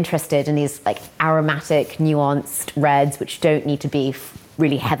very interested in these like aromatic, nuanced reds, which don't need to be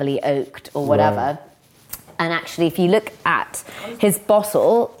really heavily oaked or whatever. Right. And actually, if you look at his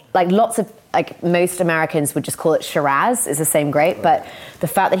bottle, like lots of, like most Americans would just call it Shiraz, is the same grape, but the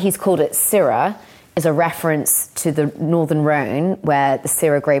fact that he's called it Syrah is a reference to the Northern Rhone, where the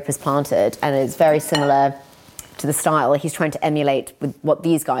Syrah grape is planted, and it's very similar to the style he's trying to emulate with what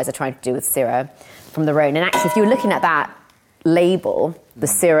these guys are trying to do with Syrah from the Rhone. And actually, if you were looking at that label, the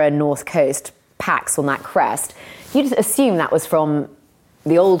Syrah North Coast Pax on that crest, you'd assume that was from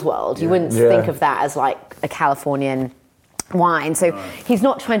the old world. You wouldn't think of that as like a Californian wine. So he's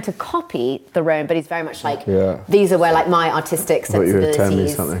not trying to copy the Rhone, but he's very much like, these are where like my artistic sensibilities. You were telling me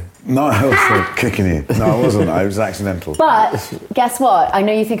something. No, I was kicking you. No, I wasn't. It was accidental. But guess what? I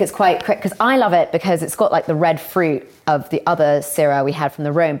know you think it's quite quick, because I love it because it's got like the red fruit of the other Syrah we had from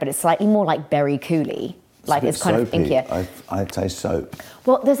the Rhone, but it's slightly more like berry coulis. Like it's kind soapy. Of inkier. I taste soap.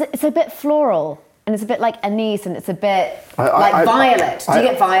 Well, it's a bit floral. And it's a bit like anise, and it's a bit like violet. Do you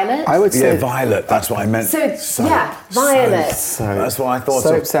get violet? I would say violet. That's what I meant. So violet. Soap. That's what I thought.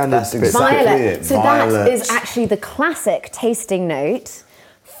 Soap sounded that's exactly violet. It. So violet. that is actually the classic tasting note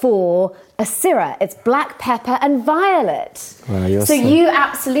for a Syrah. It's black pepper and violet. Wow, you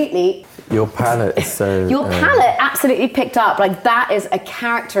absolutely. Your palate is so. Your palate absolutely picked up. Like that is a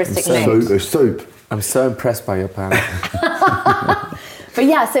characteristic note. Soap. I'm so impressed by your palate. But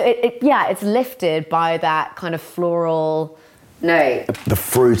yeah, so it's lifted by that kind of floral note. The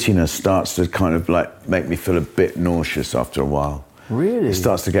fruitiness starts to kind of like make me feel a bit nauseous after a while. Really? It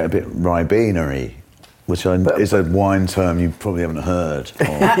starts to get a bit Ribena-y, which is a wine term you probably haven't heard.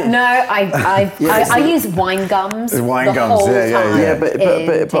 No, I use wine gums. Wine gums, yeah.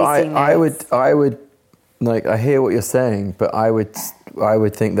 But I would like, I hear what you're saying, but I would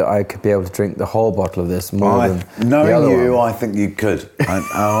think that I could be able to drink the whole bottle of this more than knowing the other you, one. I think you could.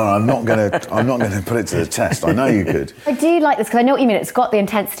 I'm not going to put it to the test. I know you could. I do like this because I know what you mean. It's got the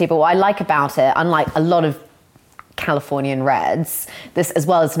intensity, but what I like about it, unlike a lot of Californian reds, this as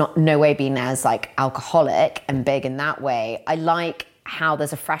well as no way being as like alcoholic and big in that way. I like how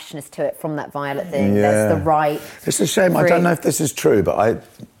there's a freshness to it from that violet thing. Yeah. There's the right. It's a shame. Fruit. I don't know if this is true, but I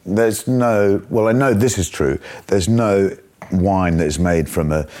know this is true. There's no wine that is made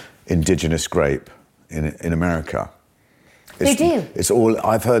from an indigenous grape in America. They do. It's all.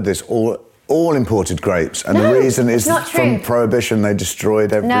 I've heard this all imported grapes, and the reason is from Prohibition they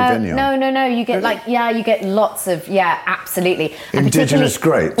destroyed every vineyard. No. You get you get lots of absolutely. Indigenous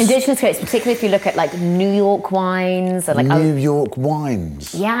grapes. Indigenous grapes, particularly if you look at like New York wines and like New York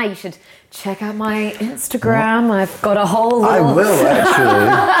wines. Yeah, you should check out my Instagram. What? I've got a whole. I will actually.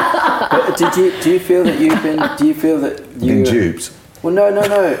 But do you feel that you've been? Do you feel that you've been duped? Well,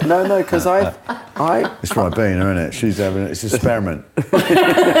 no, because I. It's Ribena, isn't it? She's having it's an experiment.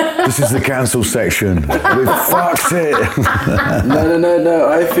 This is the cancel section. We fucked it. No.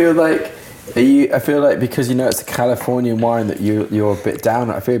 I feel like because it's a Californian wine that you're a bit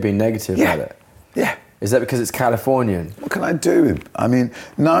down. I feel you're being negative about it. Yeah. Is that because it's Californian? What can I do? I mean,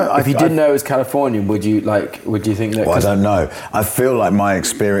 no. If you didn't know it was Californian, would you think that? Well, I don't know. I feel like my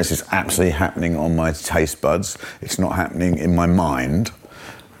experience is actually happening on my taste buds. It's not happening in my mind,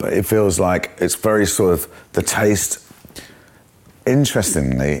 but it feels like it's very sort of the taste.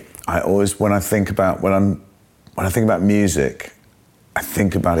 Interestingly, I always when I think about music, I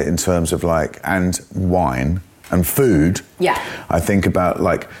think about it in terms of and wine and food. Yeah. I think about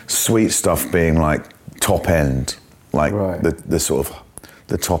like sweet stuff being like top end, like the sort of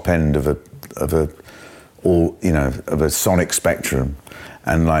the top end of a sonic spectrum,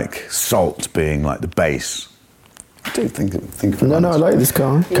 and like salt being like the base. I do think of it. No, I like this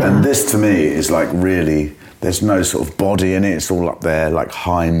guy. Yeah. And this to me is like really, there's no sort of body in it. It's all up there, like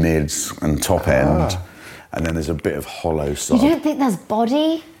high mids and top end, and then there's a bit of hollow side. You don't think there's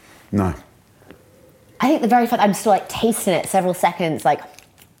body? No. I think the very fact I'm still like tasting it several seconds like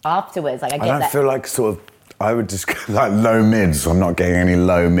afterwards, like I get that. I don't feel like sort of. I would just like low mids. I'm not getting any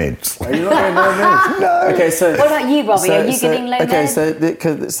low mids. Are you not getting low mids? No. Okay, so what about you, Robbie? Are you getting low mids?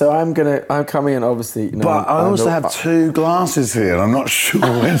 Okay, so I'm coming in obviously. You know, but I also have 2 glasses here, and I'm not sure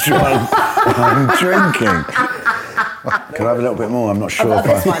which one I'm drinking. Can I have a little bit more? I'm not sure of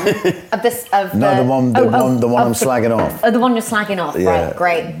this one. The one I'm slagging off. Oh, the one you're slagging off. Yeah. Right,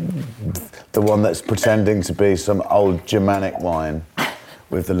 great. The one that's pretending to be some old Germanic wine.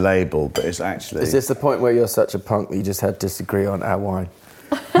 With the label, but it's actually... Is this the point where you're such a punk that you just had to disagree on our wine?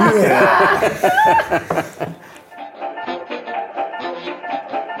 Yeah.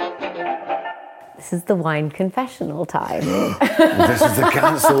 This is the wine confessional time. This is the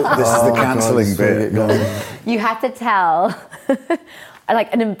cancelling bit. You have to tell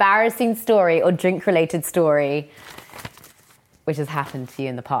like an embarrassing story or drink-related story which has happened to you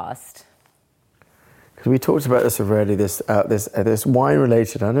in the past. We talked about this already, this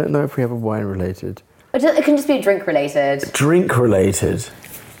wine-related. I don't know if we have a wine-related. It can just be drink-related. Drink-related.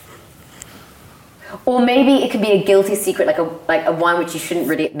 Or maybe it could be a guilty secret, like a wine which you shouldn't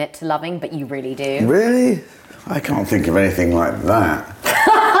really admit to loving, but you really do. Really? I can't think of anything like that.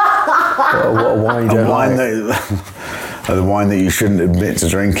 What wine do you like? The wine that you shouldn't admit to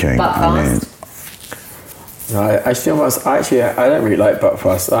drinking. I don't really like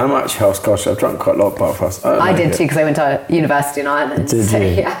Buckfast. I'm actually gosh, I've drunk quite a lot of Buckfast. I did too, because I went to university in Ireland. Did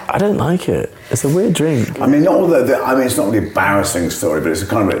you? Yeah. I don't like it. It's a weird drink. I mean, it's not really an embarrassing story, but it's a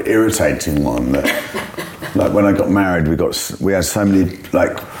kind of an irritating one. That, like when I got married, we had so many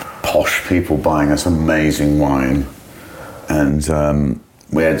like posh people buying us amazing wine, and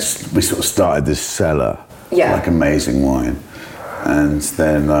we sort of started this cellar, like amazing wine, and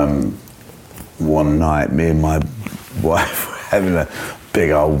then. One night, me and my wife were having a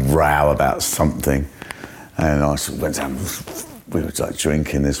big old row about something, and I went down. We were like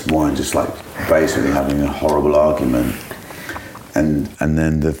drinking this wine, just like basically having a horrible argument. And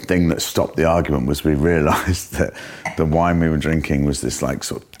then the thing that stopped the argument was we realised that the wine we were drinking was this like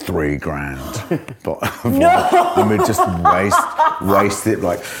sort of $3,000 bottle of wine, and we just waste it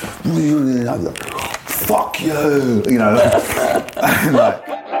like fuck you, you know, like.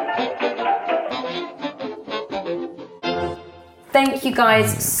 Thank you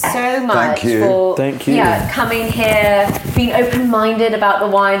guys so much for coming here, being open-minded about the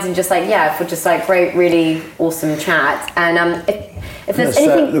wines, and just great, really awesome chat. And if there's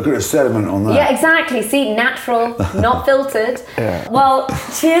anything, look at the sediment on that. Yeah, exactly. See, natural, not filtered. Yeah. Well,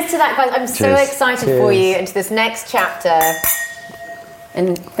 cheers to that, guys. I'm so excited for you into this next chapter.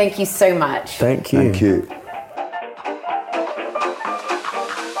 And thank you so much. Thank you. Thank you.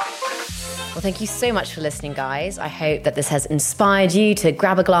 Well, thank you so much for listening, guys. I hope that this has inspired you to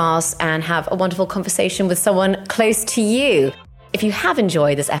grab a glass and have a wonderful conversation with someone close to you. If you have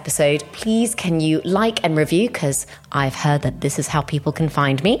enjoyed this episode, please can you like and review, because I've heard that this is how people can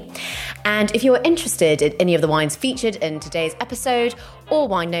find me. And if you're interested in any of the wines featured in today's episode, all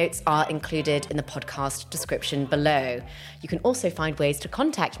wine notes are included in the podcast description below. You can also find ways to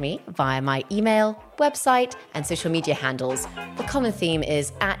contact me via my email, website, and social media handles. The common theme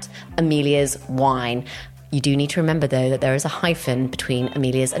is @Amelia's Wine. You do need to remember, though, that there is a hyphen between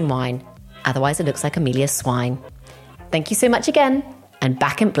Amelia's and wine. Otherwise, it looks like Amelia's Swine. Thank you so much again, and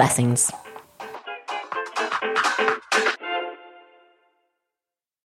back in blessings.